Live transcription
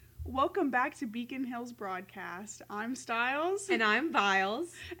Welcome back to Beacon Hills Broadcast. I'm Styles. And I'm Viles.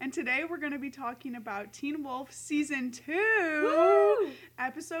 And today we're going to be talking about Teen Wolf Season 2, Woo!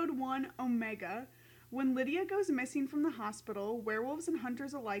 Episode 1, Omega. When Lydia goes missing from the hospital, werewolves and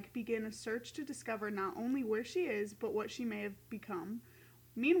hunters alike begin a search to discover not only where she is, but what she may have become.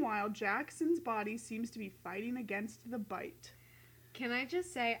 Meanwhile, Jackson's body seems to be fighting against the bite. Can I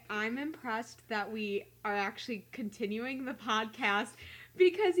just say, I'm impressed that we are actually continuing the podcast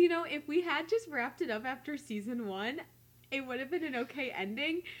because, you know, if we had just wrapped it up after season 1, it would have been an okay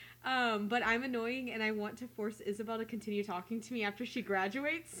ending. But I'm annoying and I want to force Isabel to continue talking to me after she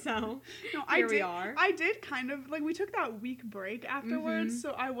graduates, so we are. I did kind of, like, we took that week break afterwards,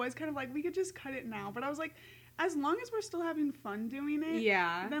 so I was kind of like, we could just cut it now. But I was like, as long as we're still having fun doing it,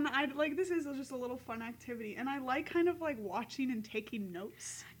 then I'd, like, this is just a little fun activity. And I like kind of, like, watching and taking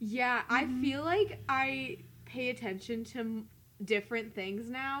notes. Yeah, I feel like I pay attention to different things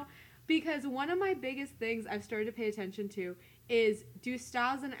now because one of my biggest things I've started to pay attention to is, do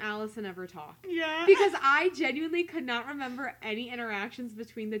Styles and Allison ever talk? Yeah. Because I genuinely could not remember any interactions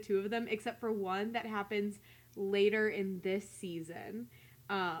between the two of them except for one that happens later in this season.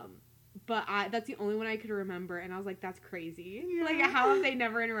 But that's the only one I could remember, and I was like, that's crazy. Yeah. Like, how have they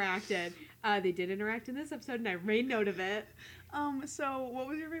never interacted? They did interact in this episode, and I made note of it. So what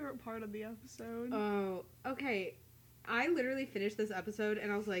was your favorite part of the episode? Oh, okay. I literally finished this episode,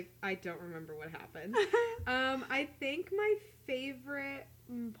 and I was like, I don't remember what happened. I think my favorite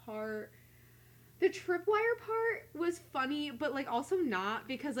part, the tripwire part was funny, but, like, also not,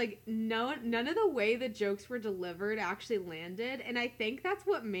 because, like, none of the way the jokes were delivered actually landed, and I think that's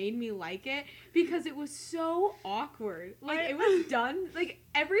what made me like it, because it was so awkward. Like, it was done, like,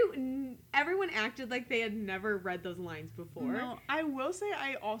 everyone acted like they had never read those lines before. No, I will say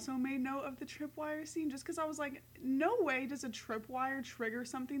I also made note of the tripwire scene, just because I was like, no way does a tripwire trigger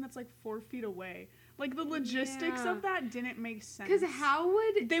something that's, like, 4 feet away. Like, the logistics of that didn't make sense. Because how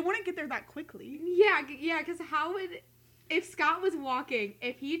would... They wouldn't get there that quickly. Yeah, because how would... If Scott was walking,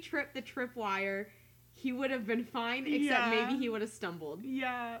 if he tripped the tripwire, he would have been fine, except maybe he would have stumbled.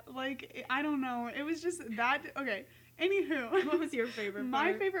 Yeah, like, I don't know. It was just that... Okay, anywho. What was your favorite part?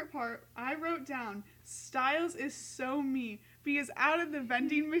 My favorite part, I wrote down, Styles is so me, because out of the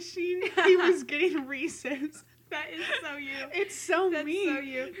vending machine, he was getting Reese's. That is so you. It's so That's me. so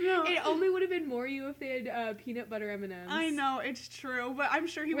you. No. It only would have been more you if they had peanut butter M&Ms. I know, it's true, but I'm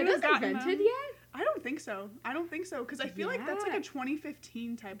sure he would Were have those gotten invented them. yet? I don't think so, because I feel like that's like a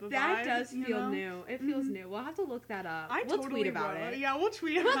 2015 type of that vibe. That does feel new. It feels new. We'll have to look that up. We'll totally tweet about it. Yeah, we'll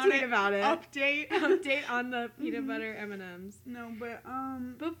tweet about it. Update on the peanut butter M&Ms. No, but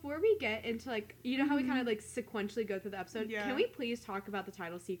before we get into, like, you know how we kind of, like, sequentially go through the episode? Yeah. Can we please talk about the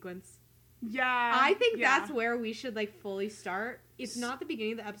title sequence? Yeah. I think that's where we should, like, fully start. It's not the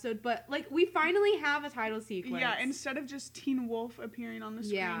beginning of the episode, but, like, we finally have a title sequence. Yeah, instead of just Teen Wolf appeing on the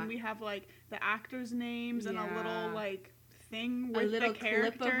screen, we have, like, the actors' names and a little, like, thing with the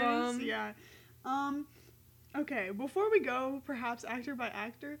characters. Clip of them. Yeah. Okay, before we go, perhaps actor by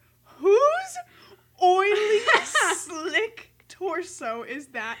actor, whose oily, slick torso is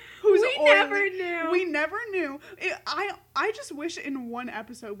that? We never knew. I just wish in one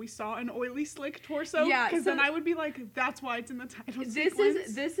episode we saw an oily, slick torso. Yeah, because then I would be like, that's why it's in the title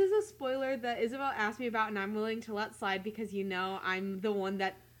sequence. This is a spoiler that Isabel asked me about, and I'm willing to let slide because, you know, I'm the one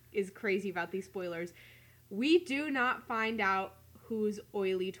that is crazy about these spoilers. We do not find out whose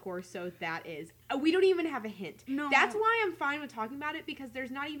oily torso that is. We don't even have a hint. No. That's why I'm fine with talking about it, because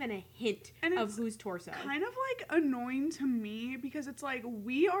there's not even a hint of whose torso. Kind of, like, annoying to me, because it's like,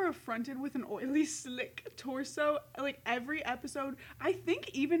 we are affronted with an oily, slick torso, like, every episode. I think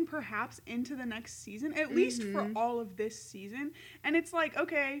even perhaps into the next season, at least for all of this season. And it's like,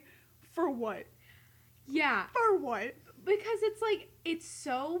 okay, for what? Yeah. For what? Because it's, like, it's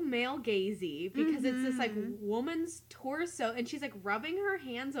so male-gazy, because it's this, like, woman's torso, and she's, like, rubbing her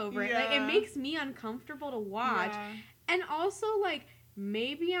hands over it. Like, it makes me uncomfortable to watch. Yeah. And also, like,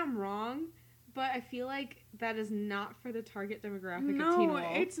 maybe I'm wrong, but I feel like that is not for the target demographic of Teen Wolf. No,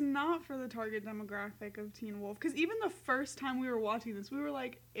 it's not for the target demographic of Teen Wolf. Because even the first time we were watching this, we were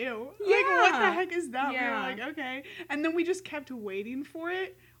like, ew. Yeah. Like, what the heck is that? Yeah. We were like, okay. And then we just kept waiting for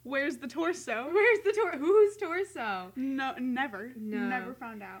it. Where's the torso? Whose torso? No, never. No. Never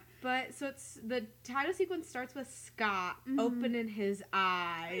found out. But, so it's, the title sequence starts with Scott opening his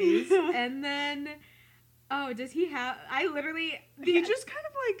eyes. And then, does he have, he just kind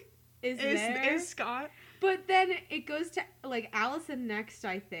of, like, is Scott. But then it goes to, like, Allison next,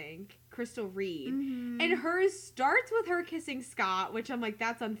 I think. Crystal Reed. And hers starts with her kissing Scott, which I'm like,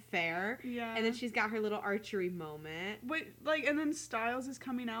 that's unfair. Yeah. And then she's got her little archery moment. But, like, and then Styles is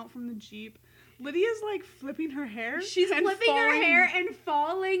coming out from the Jeep. Lydia's, like, flipping her hair. She's flipping her hair and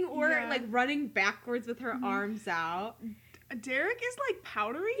falling or, Yeah. like, running backwards with her arms out. Derek is, like,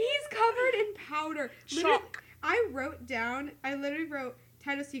 powdery. He's covered in powder. Chalk. I literally wrote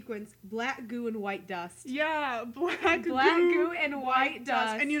title sequence, black goo and white dust. Yeah, black goo and white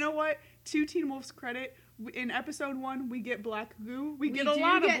dust. And you know what? To Teen Wolf's credit, in episode 1, we get black goo. We get a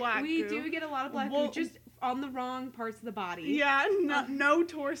lot of black goo. We do get a lot of black goo, just on the wrong parts of the body. Yeah, no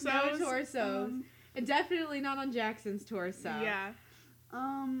torsos. No torsos. And definitely not on Jackson's torso. Yeah.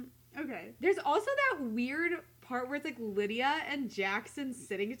 Okay. There's also that weird part where it's like Lydia and Jackson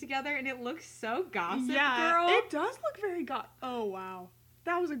sitting together and it looks so Gossip Girl. It does look very oh wow.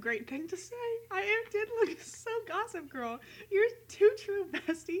 That was a great thing to say. It did look so Gossip Girl. You're too true,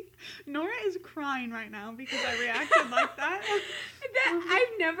 bestie. Nora is crying right now because I reacted like that.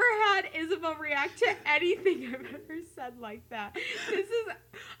 I've never had Isabel react to anything I've ever said like that.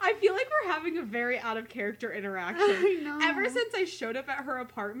 I feel like we're having a very out of character interaction. I know. Ever since I showed up at her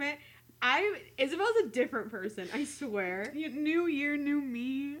apartment, Isabel's a different person, I swear. New year, new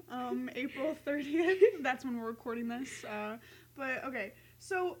me. April 30th. That's when we're recording this. But okay.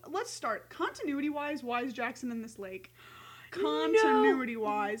 So, let's start. Continuity-wise, why is Jackson in this lake?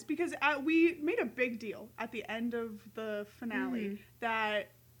 Continuity-wise, because we made a big deal at the end of the finale that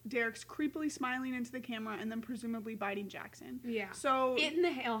Derek's creepily smiling into the camera and then presumably biting Jackson. Yeah. So in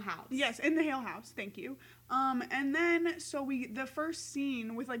the Hale house. Yes, in the Hale house. Thank you. And then the first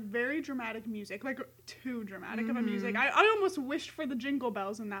scene with like very dramatic music, like too dramatic of a music. I almost wished for the jingle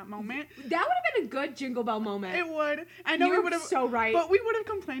bells in that moment. That would have been a good jingle bell moment. It would. I know we would have so right. But we would have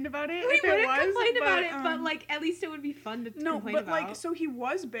complained about it. We would have complained about it, but like at least it would be fun to complain about. Like so he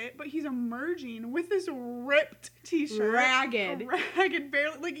was bit, but he's emerging with this ripped t-shirt. Ragged,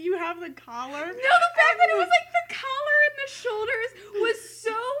 barely. Like you have the collar. No, the fact that it was like the collar and the shoulders was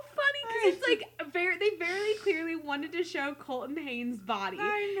so funny because it's like they very clearly wanted to show Colton Haynes' body.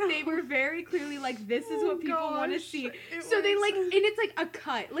 I know. They were very clearly like, this is what people want to see. So they like, and it's like a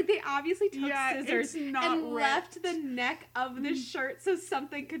cut. Like they obviously took scissors and left the neck of the shirt so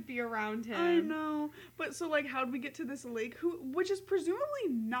something could be around him. I know. But so like, how'd we get to this lake? Which is presumably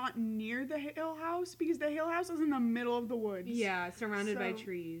not near the Hale house because the Hale house is in the middle of the woods. Yeah, surrounded by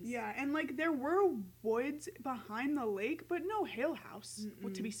trees. Yeah, and like there were woods behind the lake, but no Hale house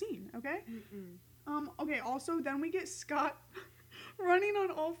to be seen. Okay. Okay. Also, then we get Scott running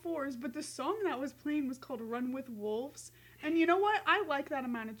on all fours, but the song that was playing was called "Run with Wolves," and you know what? I like that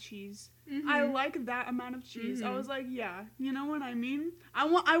amount of cheese. I like that amount of cheese. I was like, yeah, you know what I mean?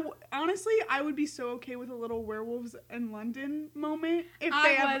 Honestly, I would be so okay with a little werewolves in London moment if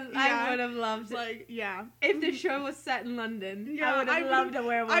I would have loved it. Like, yeah. If the show was set in London, I would have loved a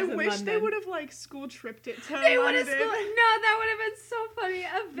werewolves in London. I wish they would have like school tripped it to London. London. That would have been so funny.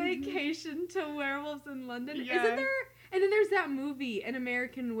 A vacation to werewolves in London. Yeah. Isn't there? And then there's that movie, An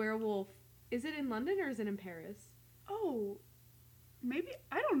American Werewolf. Is it in London or is it in Paris? Oh. Maybe,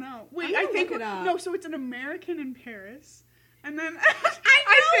 I don't know. Wait, I think it up. No, so it's an American in Paris. And then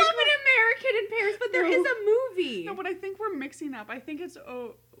I know of an American in Paris, but there is a movie. No, but I think we're mixing up. I think it's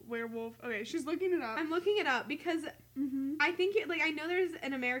werewolf. Okay, she's looking it up. I'm looking it up because I think I know there's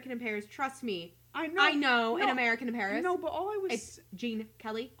an American in Paris. Trust me. I know an American in Paris. No, but all I was... It's Gene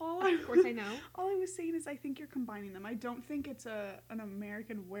Kelly. Of course I know. All I was saying is I think you're combining them. I don't think it's an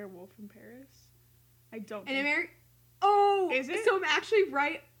American werewolf in Paris. I don't think... Oh! Is it? So I'm actually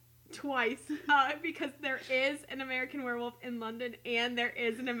right twice. Because there is an American werewolf in London and there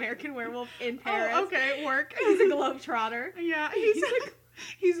is an American werewolf in Paris. Oh, okay, work. He's a globetrotter. Yeah,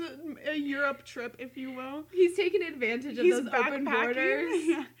 he's a Europe trip, if you will. He's taking advantage of those open borders.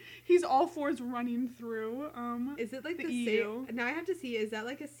 Yeah. He's all fours running through. Is it like the EU? Now I have to see. Is that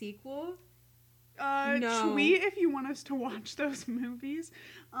like a sequel? No. Tweet if you want us to watch those movies.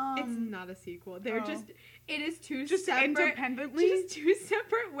 It's not a sequel. They're it is two just separate, independently. Just two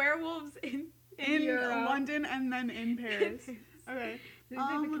separate werewolves in London and then in Paris. Okay.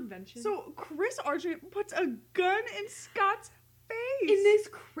 Convention. So Chris Argent puts a gun in Scott's face in this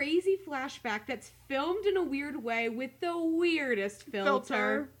crazy flashback that's filmed in a weird way with the weirdest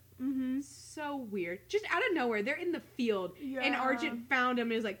filter. So weird. Just out of nowhere, they're in the field and Argent found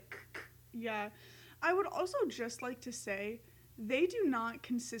him and is like. Yeah. I would also just like to say they do not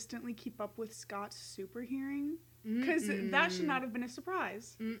consistently keep up with Scott's super hearing because that should not have been a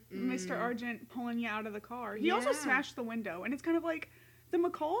surprise. Mr. Argent pulling you out of the car. He also smashed the window and it's kind of like The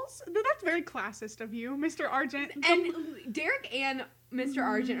McCalls? That's very classist of you, Mr. Argent. And Derek and Mr.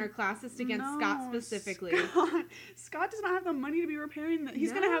 Argent are classist against Scott specifically. Scott does not have the money to be repairing that.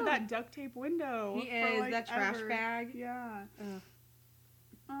 He's going to have that duct tape window. He is, that trash bag. Yeah.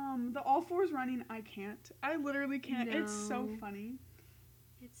 The all fours running, I can't. I literally can't. No. It's so funny.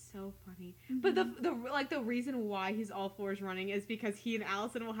 It's so funny. But the reason why he's all fours running is because he and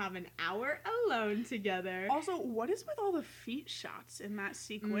Allison will have an hour alone together. Also, what is with all the feet shots in that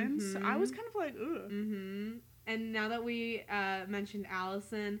sequence? I was kind of like, ugh. And now that we mentioned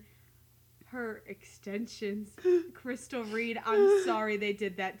Allison, her extensions, Crystal Reed, I'm sorry they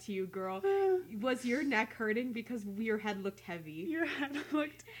did that to you, girl. Was your neck hurting because your head looked heavy? Your head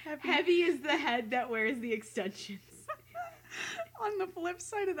looked heavy. Heavy is the head that wears the extensions. On the flip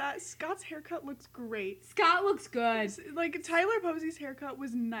side of that, Scott's haircut looks great. Scott looks good. Like, Tyler Posey's haircut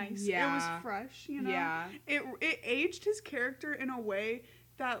was nice. Yeah. It was fresh, you know? Yeah. It aged his character in a way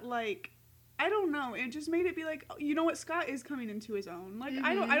that, like, I don't know. It just made it be like, you know what? Scott is coming into his own. Like,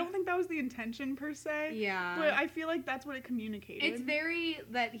 I don't think that was the intention, per se. Yeah. But I feel like that's what it communicated. It's very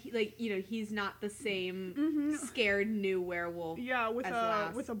that, he's not the same scared new werewolf. Yeah, with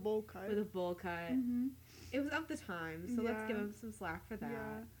a bowl cut. With a bowl cut. It was of the time, so let's give him some slack for that.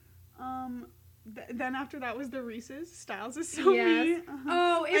 Yeah. Then after that was the Reese's. Styles is so mean.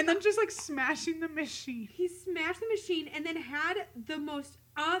 Oh, and then just like smashing the machine. He smashed the machine and then had the most.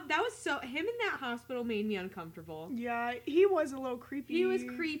 Him in that hospital made me uncomfortable. Yeah, he was a little creepy. He was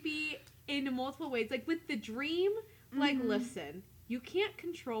creepy in multiple ways. Like with the dream, like listen, you can't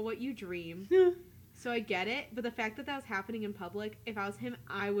control what you dream. So I get it, but the fact that was happening in public, if I was him,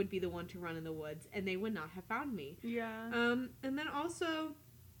 I would be the one to run in the woods, and they would not have found me. Yeah. And then also,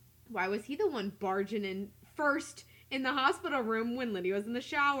 why was he the one barging in first in the hospital room when Lydia was in the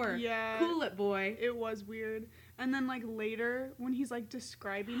shower? Yeah. Cool it, boy. It was weird. And then, like, later, when he's, like,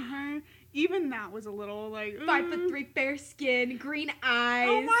 describing her, even that was a little, like... 5'3", fair skin, green eyes.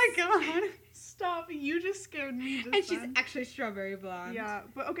 Oh, my God. Stop. You just scared me just she's actually strawberry blonde. Yeah.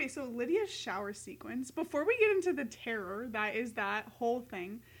 But, okay, so Lydia's shower sequence. Before we get into the terror that is that whole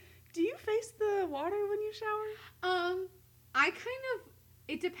thing, do you face the water when you shower? I kind of...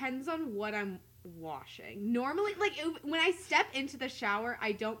 It depends on what I'm washing. Normally, like, when I step into the shower,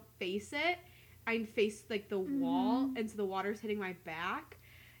 I don't face it. I face, like, the wall, and so the water's hitting my back,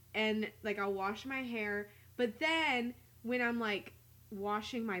 and, like, I'll wash my hair, but then, when I'm, like,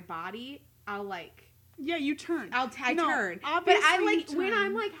 washing my body, I'll, like... Yeah, you turn. I turn. But I, like, when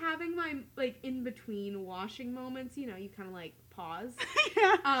I'm, like, having my, like, in-between washing moments, you know, you kind of, like, pause.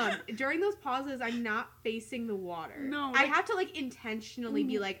 Yeah. During those pauses, I'm not facing the water. No. I have to, like, intentionally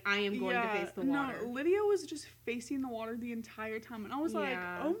be like, I am going to face the water. No, Lydia was just facing the water the entire time, and I was like,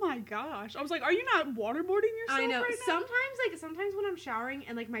 oh my gosh. I was like, are you not waterboarding yourself I know. right now? Sometimes when I'm showering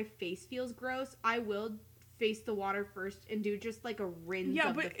and, like, my face feels gross, I will face the water first and do just like a rinse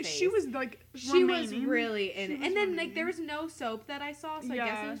of the face. Yeah, but she was like was really in it. And then like there was no soap that I saw, so I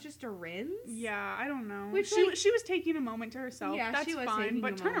guess it was just a rinse. Yeah, I don't know. Which, she was taking a moment to herself. Yeah, that's she was fine.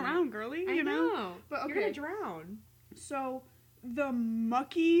 But turn around, girly. I You know. But okay. You're gonna drown. So the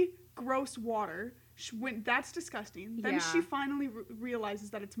mucky, gross water. That's disgusting. Then she finally realizes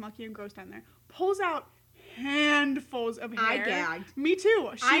that it's mucky and gross down there. Pulls out handfuls of hair. I gagged. Me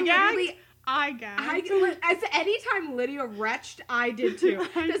too. She gagged. I gagged. As anytime Lydia retched, I did too.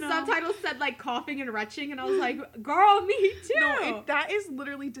 The subtitles said like coughing and retching, and I was like, girl, me too. No, that is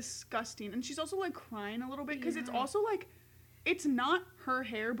literally disgusting. And she's also like crying a little bit because it's also like, it's not her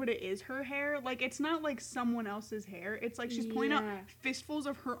hair, but it is her hair. Like, it's not like someone else's hair. It's like she's pulling out fistfuls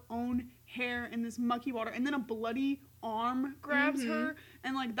of her own hair in this mucky water, and then a bloody arm grabs her,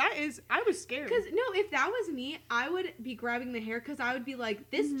 and like that is, I was scared. Because no, if that was me, I would be grabbing the hair because I would be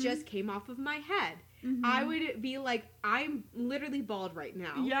like, this just came off of my head. I would be like, I'm literally bald right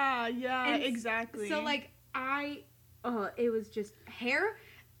now. Yeah, and exactly. So like it was just hair.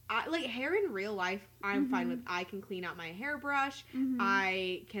 Like hair in real life, I'm fine with. I can clean out my hairbrush.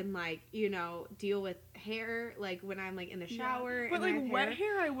 I can deal with hair like when I'm like in the shower. But like wet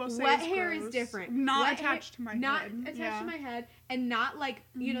hair, I will say, wet hair is different. Not attached to my head. Not attached to my head, and not like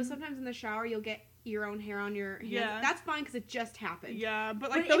sometimes in the shower you'll get your own hair on your hands. Yeah. That's fine because it just happened. Yeah, but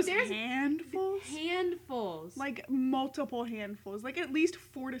like those handfuls, like multiple handfuls, like at least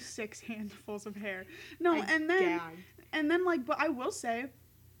 4 to 6 handfuls of hair. No, and then like, but I will say,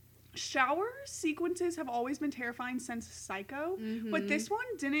 shower sequences have always been terrifying since Psycho, but this one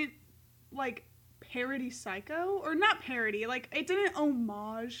didn't like parody Psycho, or not parody, like it didn't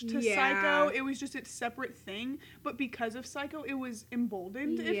homage to Psycho. It was just its separate thing, but because of Psycho it was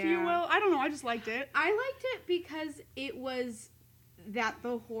emboldened, if you will. I don't know, I just liked it. I liked it because it was that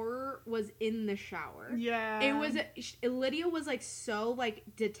the horror was in the shower. Yeah. It was Lydia was like so like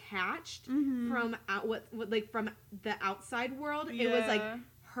detached from from the outside world. Yeah. It was like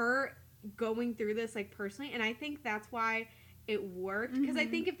her going through this like personally, and I think that's why it worked, because I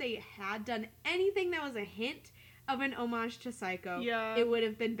think if they had done anything that was a hint of an homage to Psycho, it would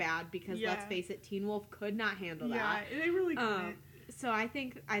have been bad, because let's face it, Teen Wolf could not handle that. Yeah, they really couldn't. So I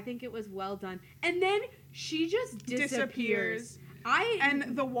think it was well done. And then she just disappears.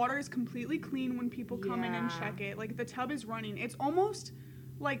 And the water is completely clean when people come in and check it. Like, the tub is running. It's almost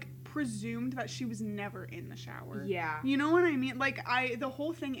like presumed that she was never in the shower. Yeah. You know what I mean? Like, the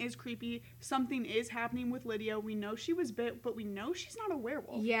whole thing is creepy. Something is happening with Lydia. We know she was bit, but we know she's not a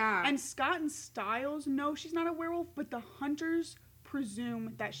werewolf. Yeah. And Scott and Stiles know she's not a werewolf, but the hunters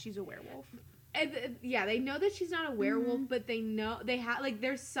presume that she's a werewolf. And, they know that she's not a werewolf, but they know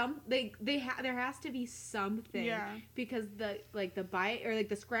there's some there has to be something, because the bite or like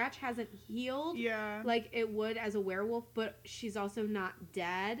the scratch hasn't healed like it would as a werewolf, but she's also not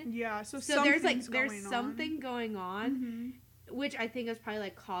dead. Yeah, so there's something going on. Which I think is probably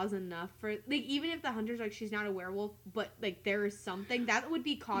like cause enough for, like, even if the hunter's like she's not a werewolf, but like there is something that would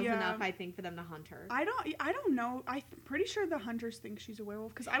be cause enough, I think, for them to hunt her. I don't know. I'm pretty sure the hunters think she's a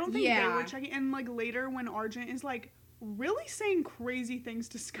werewolf, because I don't think they were checking. And like later when Argent is like really saying crazy things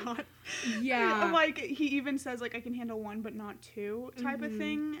to Scott, like he even says like I can handle one but not two type of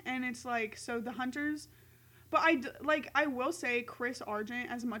thing, and it's like, so the hunters. But I will say, Chris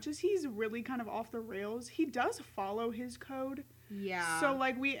Argent, as much as he's really kind of off the rails, he does follow his code. Yeah. So,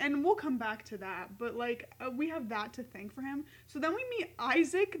 like, we'll come back to that, but, like, we have that to thank for him. So then we meet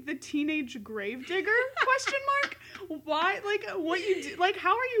Isaac, the teenage grave digger, ? Why, like, what you do, like,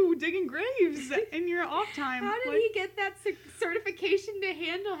 how are you digging graves in your off time? How did he get that certification to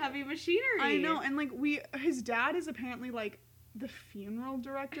handle heavy machinery? I know, and, like, his dad is apparently, like, the funeral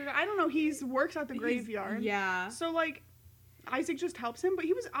director. I don't know. He's works at the graveyard. Yeah. So like, Isaac just helps him, but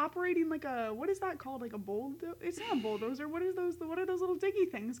he was operating like a, what is that called? Like a bulldozer? It's not a bulldozer. What are those little diggy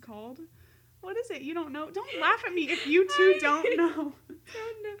things called? What is it? You don't know? Don't laugh at me if you two don't know.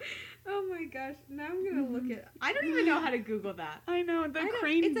 Oh my gosh. Now I'm going to look at, I don't even know how to Google that. I know.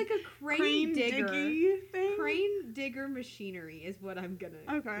 Crane. It's like a crane digger thing. Crane digger machinery is what I'm going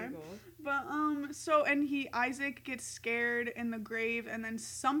to Google. But, so, and Isaac gets scared in the grave, and then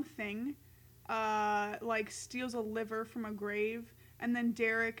something, like, steals a liver from a grave, and then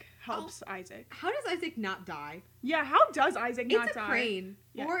Derek helps Isaac. How does Isaac not die? Yeah, how does Isaac not die? It's a crane.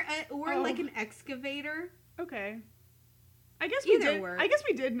 Yeah. Or like an excavator. Okay. I guess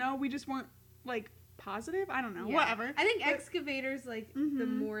we did know. We just weren't, like, positive. I don't know. Yeah. Whatever. I think excavator's, like, the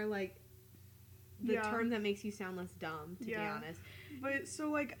more, like, the term that makes you sound less dumb, to be honest. But, so,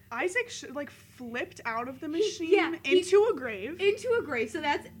 like, Isaac, flipped out of the machine into a grave. Into a grave. So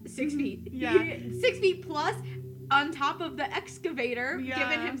that's 6 feet. Yeah. 6 feet plus, on top of the excavator,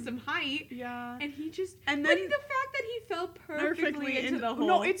 giving him some height. Yeah. And he just... And then the fact that he fell perfectly into the hole.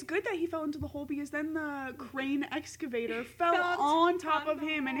 No, it's good that he fell into the hole, because then the crane excavator fell on top of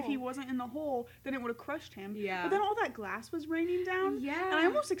him, and if he wasn't in the hole, then it would have crushed him. Yeah. But then all that glass was raining down. Yeah. And I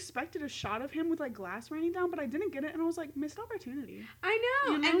almost expected a shot of him with, like, glass raining down, but I didn't get it, and I was like, missed opportunity. I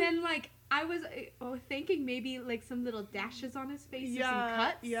know. You know? And then, like, I was thinking maybe, like, some little dashes on his face or some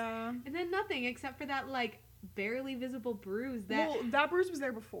cuts. Yeah. And then nothing, except for that, like, barely visible bruise that bruise was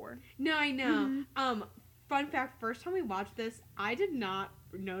there before. No, I know. Fun fact, first time we watched this, I did not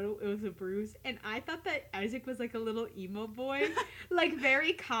know it was a bruise, and I thought that Isaac was like a little emo boy, like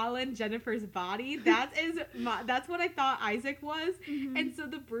very Colin Jennifer's body. That's what I thought Isaac was. And so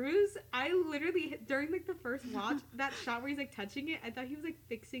the bruise, I literally, during like the first watch, that shot where he's like touching it, I thought he was like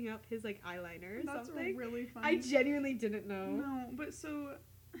fixing up his like eyeliner or something. That's really funny. I genuinely didn't know. No, but so...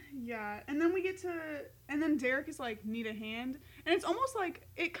 Yeah, and then we get to, and then Derek is like, need a hand, and it's almost like,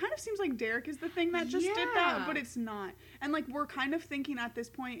 it kind of seems like Derek is the thing that just did that, but it's not, and like, we're kind of thinking at this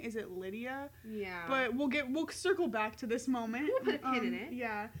point, is it Lydia? Yeah. But we'll circle back to this moment. We'll put a pin in it.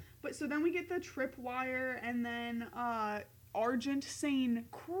 Yeah, but so then we get the tripwire, and then, Argent saying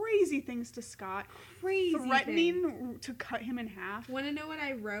crazy things to Scott. Threatening to cut him in half. Want to know what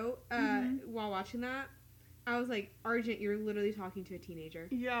I wrote, while watching that? I was like, Argent, you're literally talking to a teenager.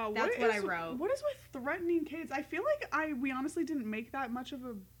 Yeah, that's what I wrote. What is with threatening kids? I feel like we honestly didn't make that much of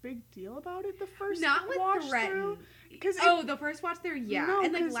a big deal about it the first watch through. Not with threaten. The first watch through, yeah. No,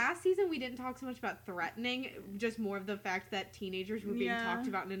 and like last season, we didn't talk so much about threatening, just more of the fact that teenagers were being talked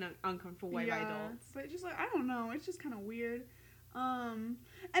about in an uncomfortable way by adults. But just like, I don't know, it's just kind of weird. And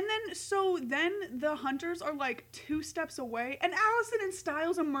then the hunters are like 2 steps away, and Allison and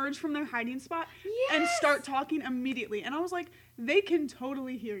Styles emerge from their hiding spot and start talking immediately. And I was like, they can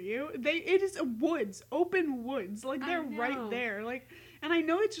totally hear you. It is a woods, open woods, like they're right there. Like, and I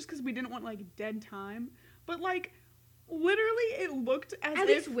know it's just because we didn't want like dead time, but like literally it looked as at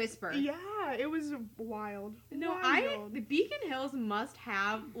least whisper. Yeah, it was wild. No, wild. The Beacon Hills must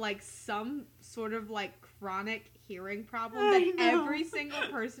have like some sort of like chronic hearing problem that every single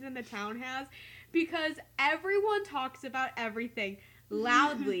person in the town has, because everyone talks about everything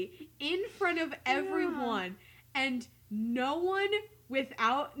loudly in front of everyone, and no one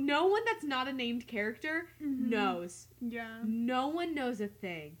that's not a named character knows. Yeah. No one knows a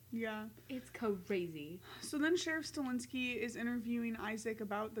thing. Yeah. It's crazy. So then Sheriff Stilinski is interviewing Isaac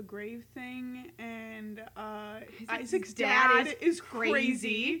about the grave thing, and Isaac's dad is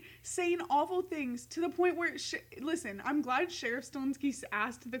crazy, saying awful things to the point where, listen, I'm glad Sheriff Stilinski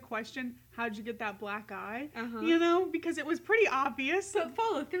asked the question, how'd you get that black eye? You know, because it was pretty obvious. But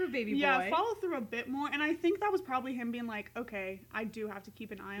follow through, baby boy. Yeah, follow through a bit more, and I think that was probably him being like, okay, I do have to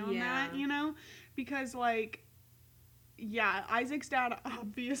keep an eye on that, you know? Because, like, yeah, Isaac's dad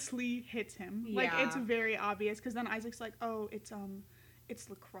obviously hits him. Yeah. Like, it's very obvious, because then Isaac's like, oh, it's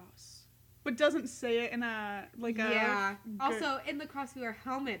lacrosse. But doesn't say it in a, like a... Yeah. Also, in lacrosse, we wear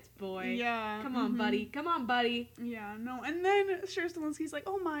helmets, boy. Yeah. Come on, buddy. Come on, buddy. Yeah, no. And then Sheriff Stilinski's like,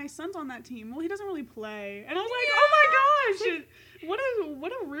 oh, my son's on that team. Well, he doesn't really play. And I was like, oh my gosh!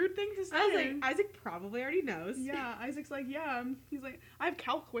 What a rude thing to say. I was like, Isaac probably already knows. Yeah, Isaac's like, yeah. He's like, I have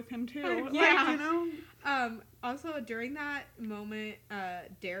calc with him, too. Yeah. Like, you know? Also, during that moment,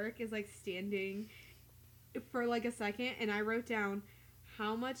 Derek is, like, standing for, like, a second, and I wrote down,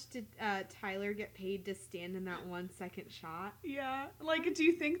 how much did Tyler get paid to stand in that 1 second shot? Yeah. Like, do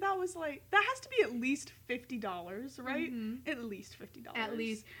you think that was, like... That has to be at least $50, right? At least $50. At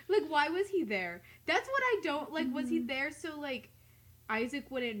least. Like, why was he there? That's what I don't... Like, was he there so, like,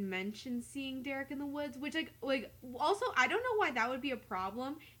 Isaac wouldn't mention seeing Derek in the woods? Which, like... Also, I don't know why that would be a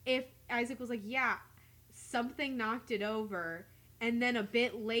problem if Isaac was like, yeah, something knocked it over, and then a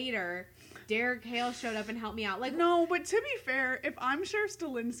bit later... Derek Hale showed up and helped me out. Like, no, but to be fair, if I'm Sheriff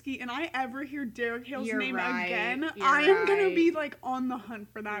Stilinski and I ever hear Derek Hale's name again, I am gonna be like on the hunt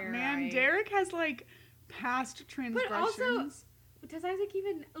for that man. Right. Derek has like past transgressions. But also, does Isaac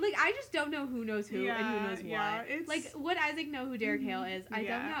even like? I just don't know who knows who and who knows what. Yeah, like, would Isaac know who Derek Hale is? I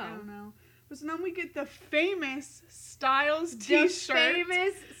don't know. But so then we get the famous Styles t-shirt. The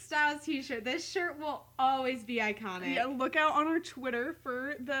famous Styles t-shirt. This shirt will always be iconic. Yeah, look out on our Twitter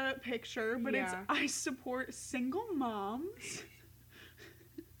for the picture, but it's I support single moms.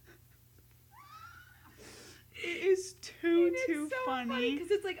 It is too funny.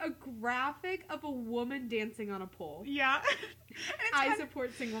 Because it's like a graphic of a woman dancing on a pole. Yeah. I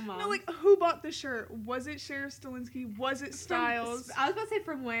support single moms. No, like, who bought the shirt? Was it Sheriff Stilinski? Was it Styles? I was about to say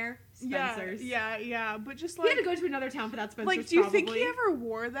from where? Spencer's. Yeah. But just like... He had to go to another town for that Spencer's, like, do you think he ever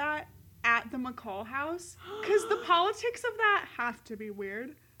wore that at the McCall house? Because the politics of that have to be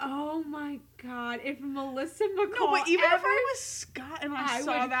weird. Oh my god, if Melissa McCall No, but even if I was Scott and I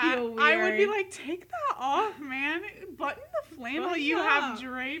saw that, I would be like, take that off, man. Button the flannel you have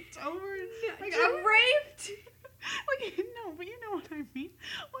draped over. Like, draped? Like, no, but you know what I mean.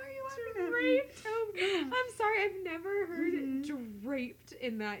 Why are you laughing at me? Draped? Oh, no. I'm sorry, I've never heard draped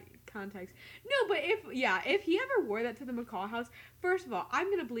in that context. No, but if he ever wore that to the McCall house, first of all, I'm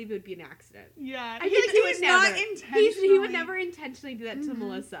gonna believe it would be an accident. Yeah, I feel like he would never intentionally. He would never intentionally do that to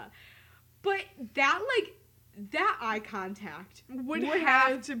Melissa. But that eye contact would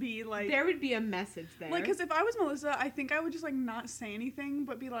have to be like, there would be a message there. Like, because if I was Melissa, I think I would just like not say anything,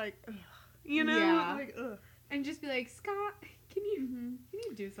 but be like, ugh, you know, like ugh, and just be like, Scott, can you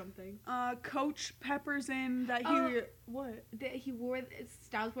do something? Coach peppers in that Styles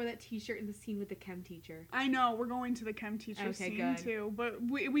wore that t-shirt in the scene with the chem teacher. I know, we're going to the chem teacher scene too, but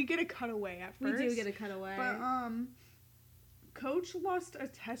we get a cutaway at first. We do get a cutaway. But Coach lost a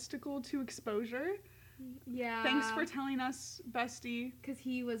testicle to exposure. Yeah. Thanks for telling us, bestie. Because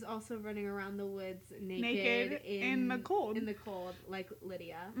he was also running around the woods naked in the cold. In the cold, like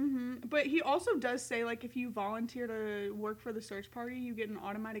Lydia. But he also does say, like, if you volunteer to work for the search party, you get an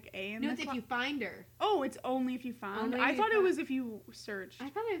automatic A in No, it's if you find her. Oh, it's only if you found her. I thought it was if you searched. I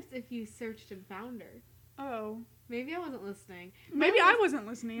thought it was if you searched and found her. Oh. Maybe I wasn't listening. Maybe I wasn't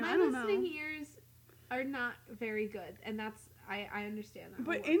listening. I don't know. My listening ears are not very good, and I understand that.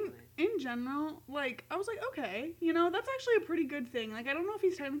 But in general, like, I was like, okay, you know, that's actually a pretty good thing. Like, I don't know if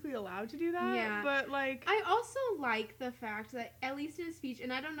he's technically allowed to do that. Yeah. But, like... I also like the fact that, at least in his speech,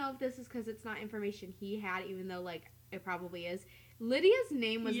 and I don't know if this is because it's not information he had, even though, like, it probably is, Lydia's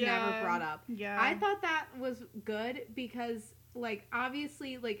name was never brought up. Yeah. I thought that was good because, like,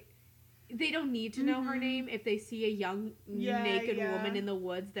 obviously, like, they don't need to know her name. If they see a young naked woman in the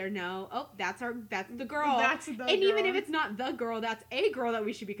woods, they know, oh, that's the girl. That's the and girl. even if it's not the girl, that's a girl that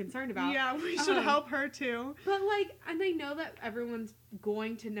we should be concerned about. Yeah, we should help her too. But, like, and I know that everyone's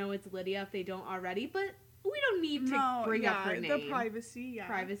going to know it's Lydia if they don't already, but we don't need to bring up her name. The privacy,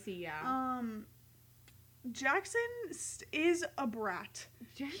 Jackson is a brat.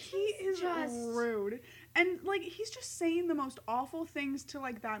 He is just rude. And, like, he's just saying the most awful things to,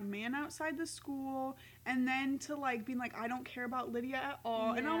 like, that man outside the school. And then to, like, being like, I don't care about Lydia at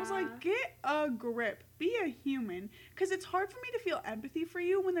all. Yeah. And I was like, get a grip. Be a human. Because it's hard for me to feel empathy for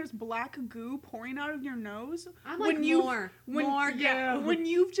you when there's black goo pouring out of your nose. I'm like, more goo. When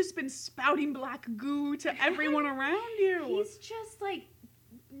you've just been spouting black goo to everyone around you. He's just, like,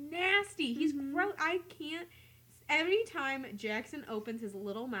 nasty. He's gross. I can't. Every time Jackson opens his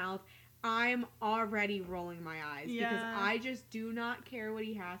little mouth, I'm already rolling my eyes because I just do not care what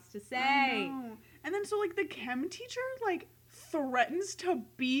he has to say. And then so, like, the chem teacher, like, threatens to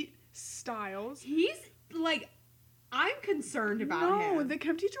beat Styles. He's, like, I'm concerned about him. No, the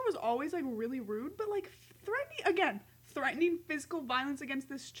chem teacher was always, like, really rude, but, like, threatening physical violence against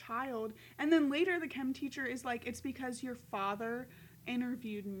this child. And then later the chem teacher is like, it's because your father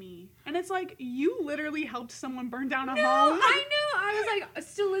interviewed me. And it's like, you literally helped someone burn down a home. I know. I was like,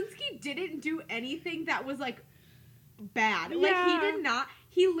 Stilinski didn't do anything that was, like, bad. Like, he did not.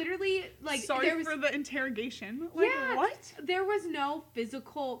 He literally, like... Sorry for the interrogation. Like, what? There was no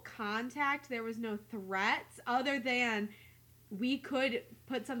physical contact. There was no threats other than we could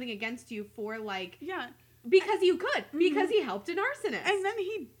put something against you for, like... Yeah. Because you could. Because he helped an arsonist. And then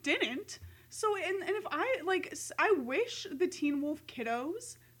he didn't. So, and if I wish the Teen Wolf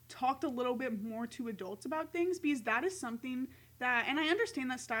kiddos talked a little bit more to adults about things, because that is something that, and I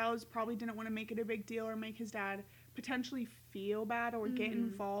understand that Styles probably didn't want to make it a big deal or make his dad potentially feel bad or get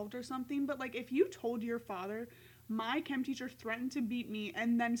involved or something, but, like, if you told your father, my chem teacher threatened to beat me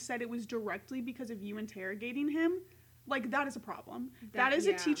and then said it was directly because of you interrogating him, like, that is a problem. That is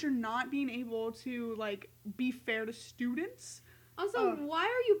a teacher not being able to, like, be fair to students. Also, why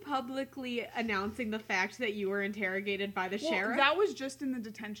are you publicly announcing the fact that you were interrogated by the sheriff? That was just in the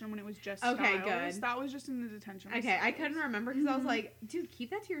detention when it was just Styles. Okay, good. That was just in the detention. Okay, I couldn't remember because I was like, dude,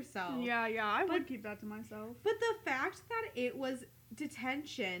 keep that to yourself. Yeah, I would keep that to myself. But the fact that it was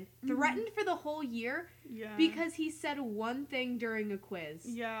detention, threatened for the whole year, because he said one thing during a quiz.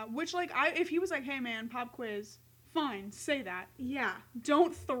 Yeah, which, like, if he was like, hey, man, pop quiz... Fine, say that. Yeah.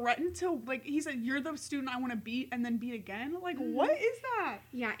 Don't threaten to, like, he said, you're the student I want to beat and then beat again? Like, what is that?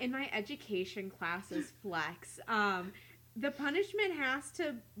 Yeah, in my education classes, Flex, the punishment has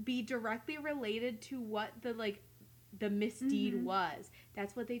to be directly related to what the misdeed was.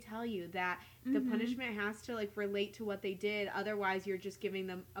 That's what they tell you, that the punishment has to, like, relate to what they did. Otherwise, you're just giving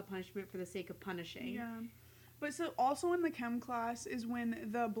them a punishment for the sake of punishing. Yeah. But so also in the chem class is when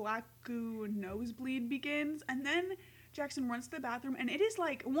the black goo nosebleed begins, and then Jackson runs to the bathroom, and it is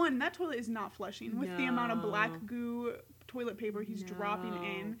like, one, that toilet is not flushing with the amount of black goo toilet paper he's dropping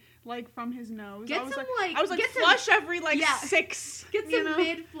in, like, from his nose. I was like, flush every, like, 6. Get some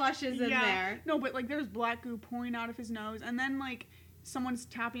mid flushes in there. No, but, like, there's black goo pouring out of his nose, and then, like, someone's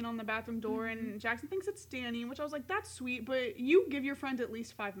tapping on the bathroom door, and Jackson thinks it's Danny, which I was like, that's sweet, but you give your friend at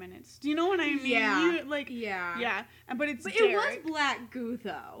least 5 minutes. Do you know what I mean? Yeah. Yeah. But it was black goo,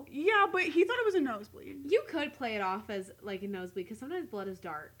 though. Yeah, but he thought it was a nosebleed. You could play it off as, like, a nosebleed, because sometimes blood is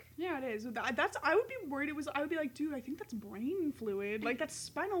dark. Yeah, it is. I would be worried I would be like, dude, I think that's brain fluid. Like, that's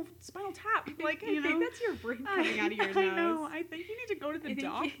spinal tap. Like, you know. I think that's your brain coming out of your nose. I know. I think you need to go to the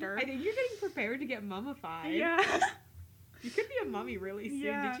doctor. I think you're getting prepared to get mummified. Yeah. You could be a mummy really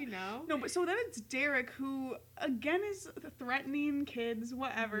soon, did you know? No, but so then it's Derek who, again, is threatening kids,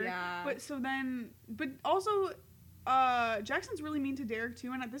 whatever. Yeah. But also, Jackson's really mean to Derek,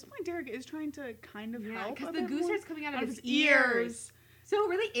 too, and at this point, Derek is trying to kind of help. because the goo starts coming out of his ears. So it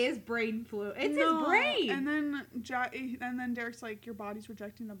really is brain flu. It's his brain. And then Derek's like, your body's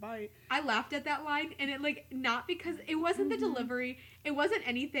rejecting the bite. I laughed at that line, and it, like, not because it wasn't the delivery, it wasn't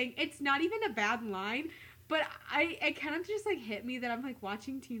anything. It's not even a bad line. But it kind of just, like, hit me that I'm, like,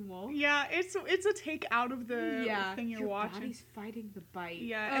 watching Teen Wolf. Yeah, it's a take out of the thing you're watching. Your body's fighting the bite.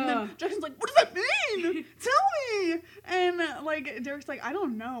 Yeah, and then Justin's like, what does that mean? Tell me! And, like, Derek's like, I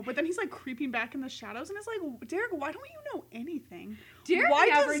don't know. But then he's, like, creeping back in the shadows, and it's like, Derek, why don't you know anything? Why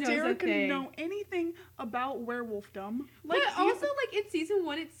does Derek know anything about werewolfdom? Like, but also, like, in season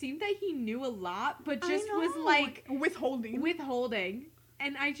 1, it seemed that he knew a lot, but just was, like... Withholding.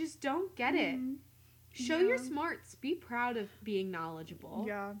 And I just don't get it. Show your smarts. Be proud of being knowledgeable.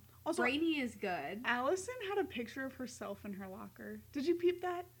 Yeah. Also, Brainy is good. Allison had a picture of herself in her locker. Did you peep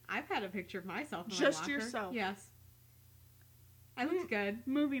that? I've had a picture of myself in my locker. Just yourself? Yes. I looked good.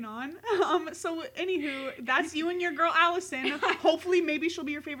 Moving on. So, anywho, that's you and your girl Allison. Hopefully, maybe she'll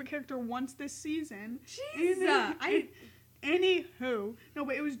be your favorite character once this season. Jesus. Anywho. No,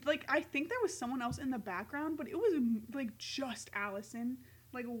 but it was, like, I think there was someone else in the background, but it was, like, just Allison.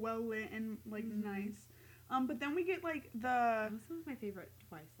 Like, well lit and, like, nice. But then we get, like, Allison was my favorite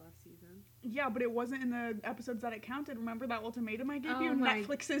twice last season. Yeah, but it wasn't in the episodes that it counted. Remember that ultimatum I gave you?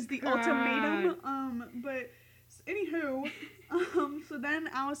 Netflix is the God. ultimatum. But, anywho, so then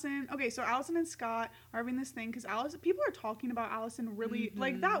Allison... Okay, so Allison and Scott are having this thing, because people are talking about Allison really...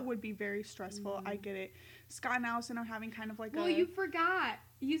 Like, that would be very stressful. I get it. Scott and Allison are having kind of, like, Well, you forgot.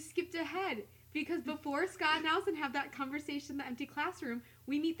 You skipped ahead. Because before Scott and Allison have that conversation in the empty classroom,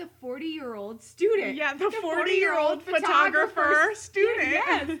 we meet the 40-year-old student. Yeah, the 40-year-old photographer student.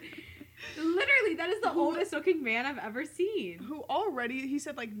 Yes. Literally, that is the oldest looking man I've ever seen. Who already, he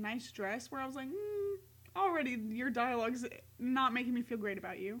said, like, nice dress, where I was like, already your dialogue's not making me feel great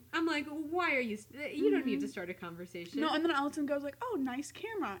about you. I'm like, why are you... You don't need to start a conversation. No, and then Allison goes like, oh, nice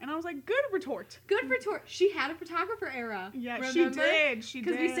camera. And I was like, good retort. Good retort. She had a photographer era. Yeah, remember? she did.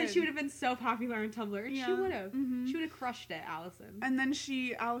 Because we said she would have been so popular on Tumblr. And she would have. Mm-hmm. She would have crushed it, Allison. And then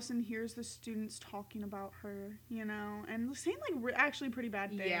Allison hears the students talking about her, you know, and saying, like, actually pretty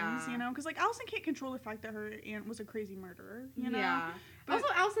bad things, you know? Because, like, Allison can't control the fact that her aunt was a crazy murderer, you know? Yeah. But also,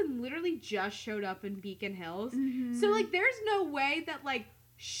 Allison literally just showed up in Beacon Hills. Mm-hmm. So, like, there's no way that, like,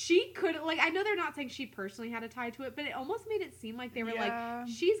 she could... Like, I know they're not saying she personally had a tie to it, but it almost made it seem like they were like,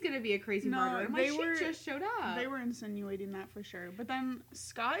 she's gonna be a crazy murderer. I'm like, she just showed up. They were insinuating that for sure. But then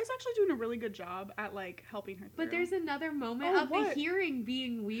Scott is actually doing a really good job at, like, helping her through. But there's another moment of the hearing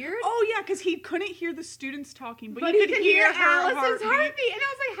being weird. Oh, yeah, because he couldn't hear the students talking, but he could hear Allison's heartbeat. And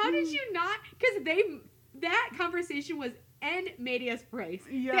I was like, how did you not... Because that conversation was en medias res.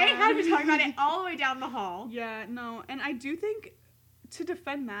 Yeah. They had been talking about it all the way down the hall. Yeah, no. And I do think, to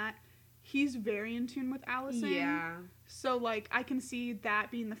defend that, he's very in tune with Allison. Yeah. So, like, I can see that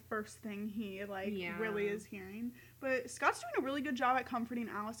being the first thing he, like, really is hearing. But Scott's doing a really good job at comforting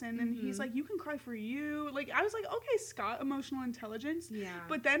Allison, and he's like, you can cry for you. Like, I was like, okay, Scott, emotional intelligence. Yeah.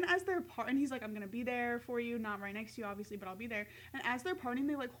 But then as they're and he's like, I'm gonna be there for you, not right next to you, obviously, but I'll be there. And as they're parting,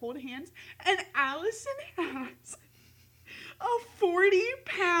 they, like, hold hands, and Allison has a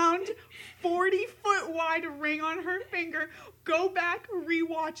 40-pound, 40-foot wide ring on her finger. Go back,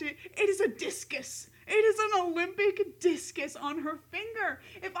 rewatch it. It is a discus. It is an Olympic discus on her finger.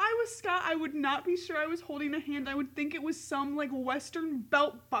 If I was Scott, I would not be sure I was holding a hand. I would think it was some, like, Western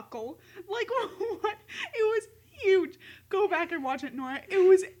belt buckle. Like, what? It was huge. Go back and watch it, Nora. It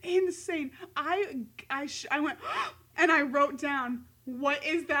was insane. I went, and I wrote down, what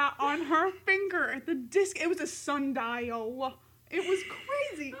is that on her finger? The disc. It was a sundial. It was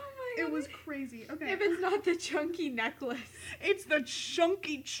crazy. Oh my God. It was crazy. Okay. If it's not the chunky necklace. It's the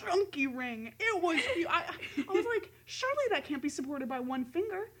chunky ring. It was... I was like, surely that can't be supported by one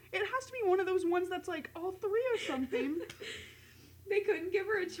finger. It has to be one of those ones that's like all three or something. They couldn't give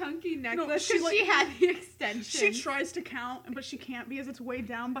her a chunky necklace because she had the extension. She tries to count, but she can't because it's way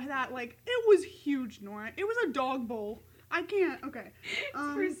down by that. Like, it was huge, Nora. It was a dog bowl. I can't. Okay. It's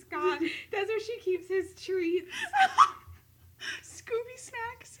for Scott. That's where she keeps his treats. Scooby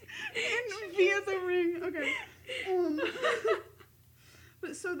snacks and via the ring. Okay.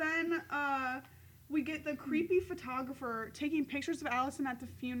 But so then we get the creepy photographer taking pictures of Allison at the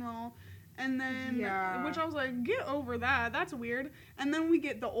funeral, and then which I was like, get over that. That's weird. And then we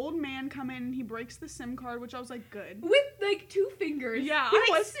get the old man come in and he breaks the SIM card, which I was like, good. With like 2 fingers. Yeah, I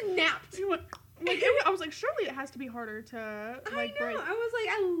was snapped. He went, like, I was like, surely it has to be harder to like break. I was like,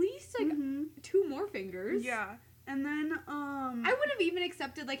 at least like 2 more fingers. Yeah. And then, I would have even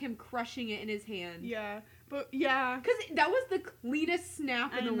accepted, like, him crushing it in his hand. Yeah. But, yeah. Because that was the cleanest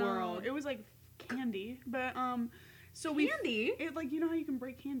snap in the world. It was, like, candy. But, so Candy? It, like, you know how you can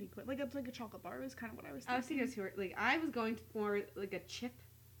break candy quick? Like, it's like a chocolate bar is kind of what I was thinking. I was thinking, like, I was going for, like, a chip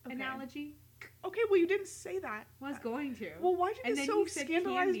analogy. Okay, well, you didn't say that. I was going to. Well, why'd you get so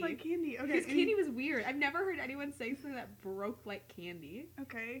scandalized by candy? Okay, because candy was weird. I've never heard anyone say something that broke like candy.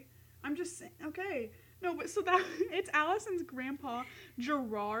 Okay, I'm just saying. Okay, no, but so that it's Allison's grandpa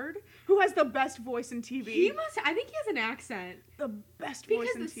Gerard, who has the best voice in TV. I think he has an accent. The best voice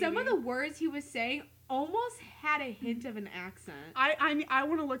in TV. Because some of the words he was saying almost had a hint of an accent. I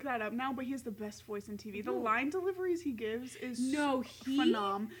want to look that up now, but he has the best voice in TV. The line deliveries he gives is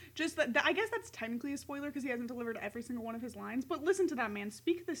phenomenal. Just that, I guess that's technically a spoiler because he hasn't delivered every single one of his lines. But listen to that man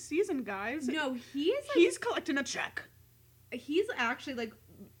speak this season, guys. No, he's collecting a check. He's actually like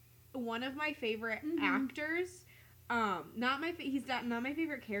one of my favorite actors. He's not my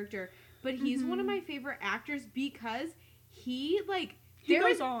favorite character, but he's one of my favorite actors because he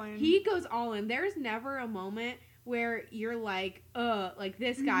goes all in. There's never a moment where you're like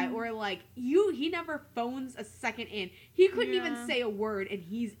this guy or like he never phones a second in. He couldn't even say a word and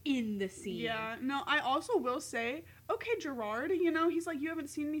he's in the scene. Yeah. No, I also will say, okay, Gerard, he's like, you haven't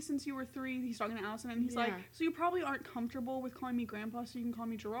seen me since you were 3. He's talking to Allison and he's like, so you probably aren't comfortable with calling me grandpa, so you can call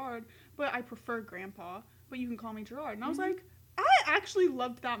me Gerard, but I prefer grandpa, but you can call me Gerard. And I was like, I actually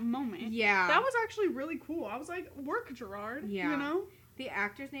loved that moment. Yeah. That was actually really cool. I was like, work, Gerard. Yeah. The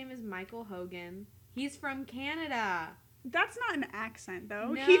actor's name is Michael Hogan. He's from Canada. That's not an accent,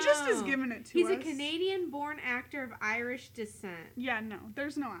 though. No. He just is giving it to us. He's a Canadian-born actor of Irish descent. Yeah, no.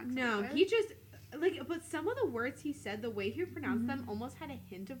 There's no accent. No, he just... but some of the words he said, the way he pronounced them almost had a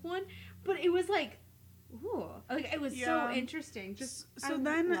hint of one. But it was like... Ooh. It was so interesting. I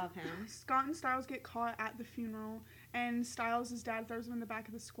love him. Scott and Styles get caught at the funeral, and Styles' dad throws him in the back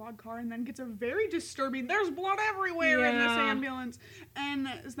of the squad car and then gets a very disturbing, there's blood everywhere in this ambulance. And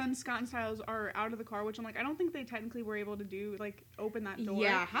then Scott and Styles are out of the car, which I'm like, I don't think they technically were able to do, open that door.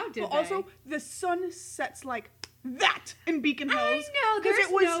 Yeah, how did they? Also, the sun sets like that in Beacon Hills. I know,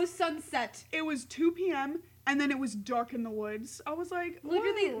 there's no sunset. It was 2 p.m., and then it was dark in the woods. I was like,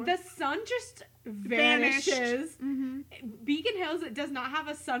 literally, the sun just vanishes. Beacon Hills, it does not have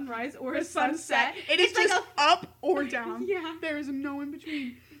a sunrise or a sunset. It is just up or down. Yeah. There is no in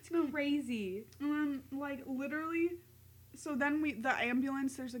between. It's crazy. Literally, so then the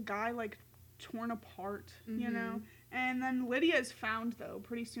ambulance, there's a guy, torn apart, And then Lydia is found, though,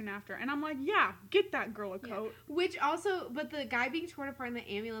 pretty soon after. And I'm like, yeah, get that girl a coat. Which but the guy being torn apart in the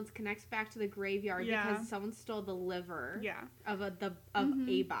ambulance connects back to the graveyard because someone stole the liver of a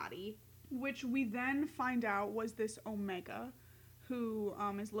body. Which we then find out was this Omega who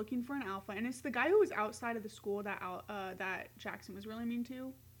is looking for an alpha. And it's the guy who was outside of the school that Jackson was really mean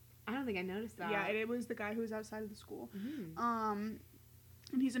to. I don't think I noticed that. Yeah, it was the guy who was outside of the school.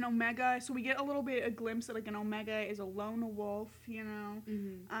 And he's an Omega, so we get a glimpse that, an Omega is a lone wolf,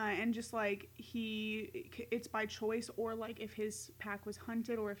 and just, it's by choice, or, if his pack was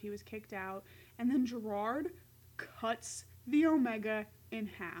hunted, or if he was kicked out, and then Gerard cuts the Omega in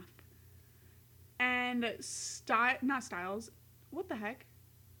half. And not Styles, what the heck?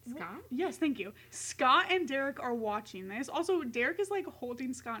 Scott? Yes, thank you. Scott and Derek are watching this. Also, Derek is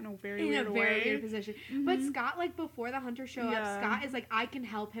holding Scott in a very weird position. But Scott, before the hunters show up, Scott is I can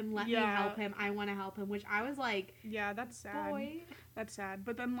help him. Let me help him. I want to help him. Which I was like, yeah, that's sad. Boy. That's sad.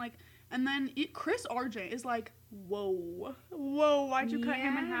 But then Chris Argent is whoa, why'd you cut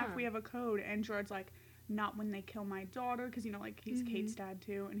him in half? We have a code. And Gerard's like, not when they kill my daughter, because he's Kate's dad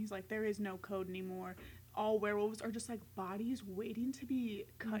too. And he's like, there is no code anymore. All werewolves are just bodies waiting to be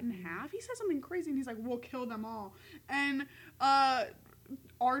cut in half. He says something crazy and he's like, we'll kill them all. And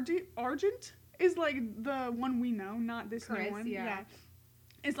Argent is the one we know, not this Chris, new one. Yeah.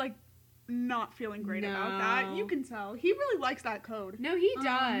 Is not feeling great about that. You can tell. He really likes that code. No, he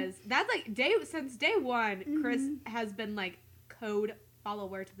does. That's since day one, Chris has been code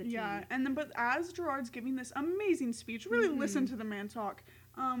follower to the team. Yeah, but as Gerard's giving this amazing speech, really listen to the man talk.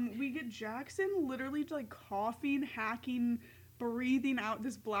 We get Jackson literally coughing, hacking, breathing out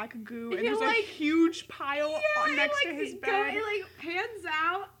this black goo, and there's a huge pile next to his bed. It pans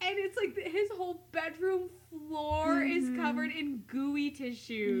out, and it's his whole bedroom floor is covered in gooey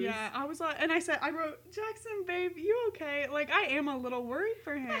tissues. Yeah, I wrote, Jackson, babe, you okay? I am a little worried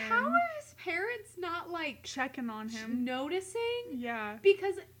for him. But how are his parents not checking on him, noticing? Yeah,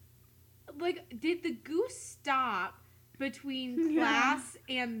 because did the goo stop between class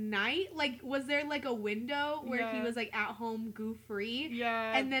and night? Was there a window where he was at home goo free?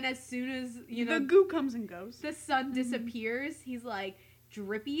 Yeah. And then as soon as the goo comes and goes, the sun disappears, he's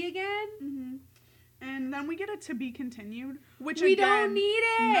drippy again. And then we get a to be continued, which we don't need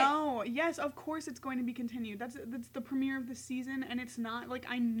it. No, no. Yes, of course it's going to be continued. That's the premiere of the season, and it's not, like,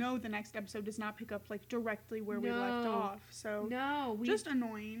 I know the next episode does not pick up, like, directly where we left off. So, just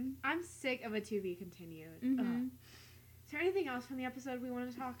annoying. I'm sick of a to be continued. Mm-hmm. Is there anything else from the episode we want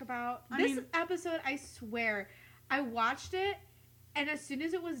to talk about? This episode, I swear, I watched it, and as soon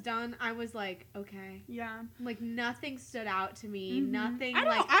as it was done, I was like, okay. Yeah. Like, nothing stood out to me. Mm-hmm. Nothing, I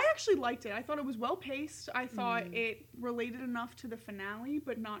don't know. I actually liked it. I thought it was well-paced. I thought it related enough to the finale,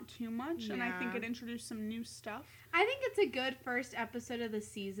 but not too much. Yeah. And I think it introduced some new stuff. I think it's a good first episode of the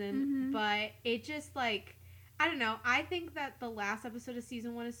season, but it just, like, I don't know. I think that the last episode of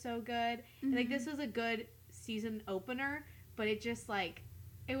season 1 is so good. And, like, this was a good season opener, but it just, like,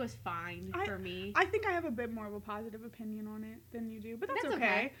 it was fine for me. I think I have a bit more of a positive opinion on it than you do, but that's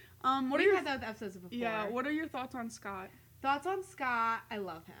okay. We've had those episodes before. Yeah, what are your thoughts on Scott? Thoughts on Scott? I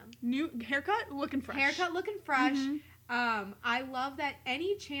love him. New haircut, looking fresh. I love that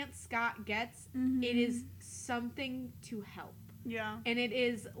any chance Scott gets, it is something to help. Yeah. And it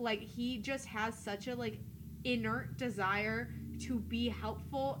is, like, he just has such a, like, inert desire to be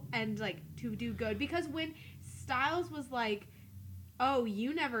helpful and, like, to do good. Because when Stiles was like, oh,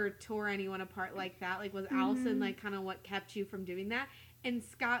 you never tore anyone apart like that. Like, was Allison, like, kind of what kept you from doing that? And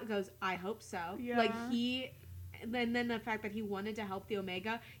Scott goes, I hope so. Yeah. Like, and then the fact that he wanted to help the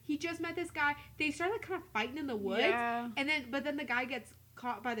Omega. He just met this guy. They started kind of fighting in the woods. Yeah. But then the guy gets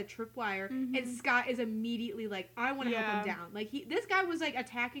caught by the tripwire, and Scott is immediately like, I want to help him down. Like, this guy was, like,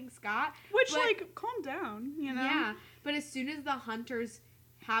 attacking Scott. Which, like, calm down, you know? Yeah. But as soon as the hunters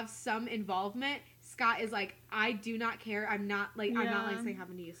have some involvement, Scott is like, I do not care. I'm not like something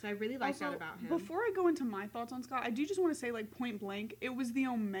happened to you. So I really like that about him. Before I go into my thoughts on Scott, I do just want to say, like, point blank, it was the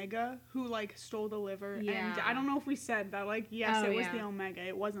Omega who, like, stole the liver. Yeah. And I don't know if we said that, like, yes, it was the Omega.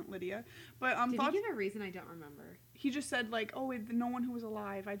 It wasn't Lydia. But did he give a reason? I don't remember. He just said, like, oh, no one who was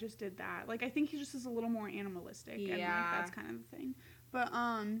alive. I just did that. Like, I think he just is a little more animalistic. Yeah. And, like, that's kind of the thing. But,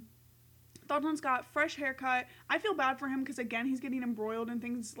 thoughts on Scott, fresh haircut. I feel bad for him because, again, he's getting embroiled in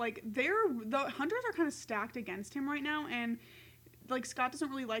things. Like, the hunters are kind of stacked against him right now, and, like, Scott doesn't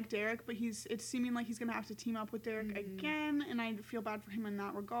really like Derek, but it's seeming like he's going to have to team up with Derek again, and I feel bad for him in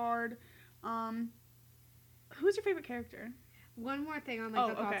that regard. Who's your favorite character? One more thing on, like,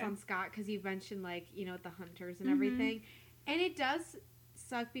 the thoughts on Scott, because you mentioned, like, you know, the hunters and everything, and it does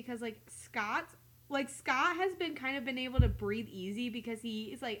suck because, like, Scott has been able to breathe easy because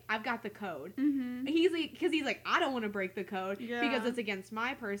he's like, I've got the code. He's like, I don't want to break the code because it's against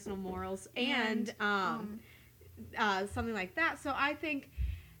my personal morals and something like that. So I think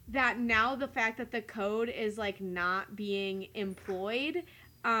that now the fact that the code is, like, not being employed,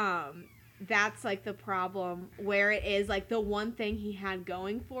 that's, like, the problem, where it is, like, the one thing he had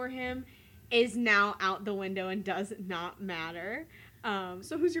going for him is now out the window and does not matter.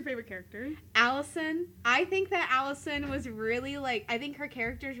 So who's your favorite character? Allison. I think that Allison was really, like, I think her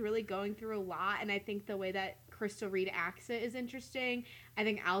character is really going through a lot, and I think the way that Crystal Reed acts it is interesting. I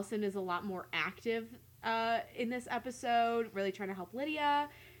think Allison is a lot more active in this episode, really trying to help Lydia.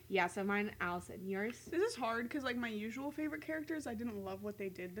 Yeah, so mine, Allison. Yours? This is hard because, like, my usual favorite characters, I didn't love what they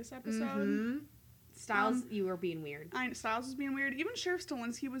did this episode. Stiles, you were being weird. Stiles was being weird. Even Sheriff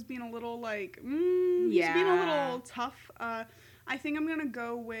Stilinski was being a little, like, he's being a little tough. I think I'm gonna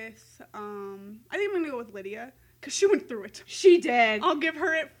go with Lydia because she went through it. She did. I'll give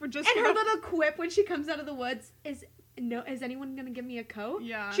her it for just. And her little quip when she comes out of the woods is anyone gonna give me a coat?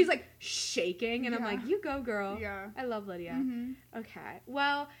 Yeah. She's like shaking, and I'm like, you go, girl. Yeah. I love Lydia. Okay.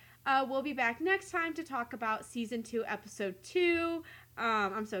 Well, we'll be back next time to talk about season 2, episode 2.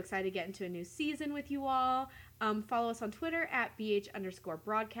 I'm so excited to get into a new season with you all. Follow us on Twitter at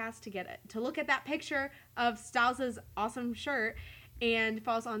BH_broadcast to look at that picture of Stiles' awesome shirt. And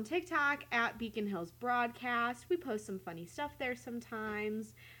follow us on TikTok at Beacon Hills Broadcast. We post some funny stuff there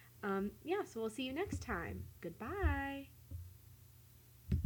sometimes. So we'll see you next time. Goodbye.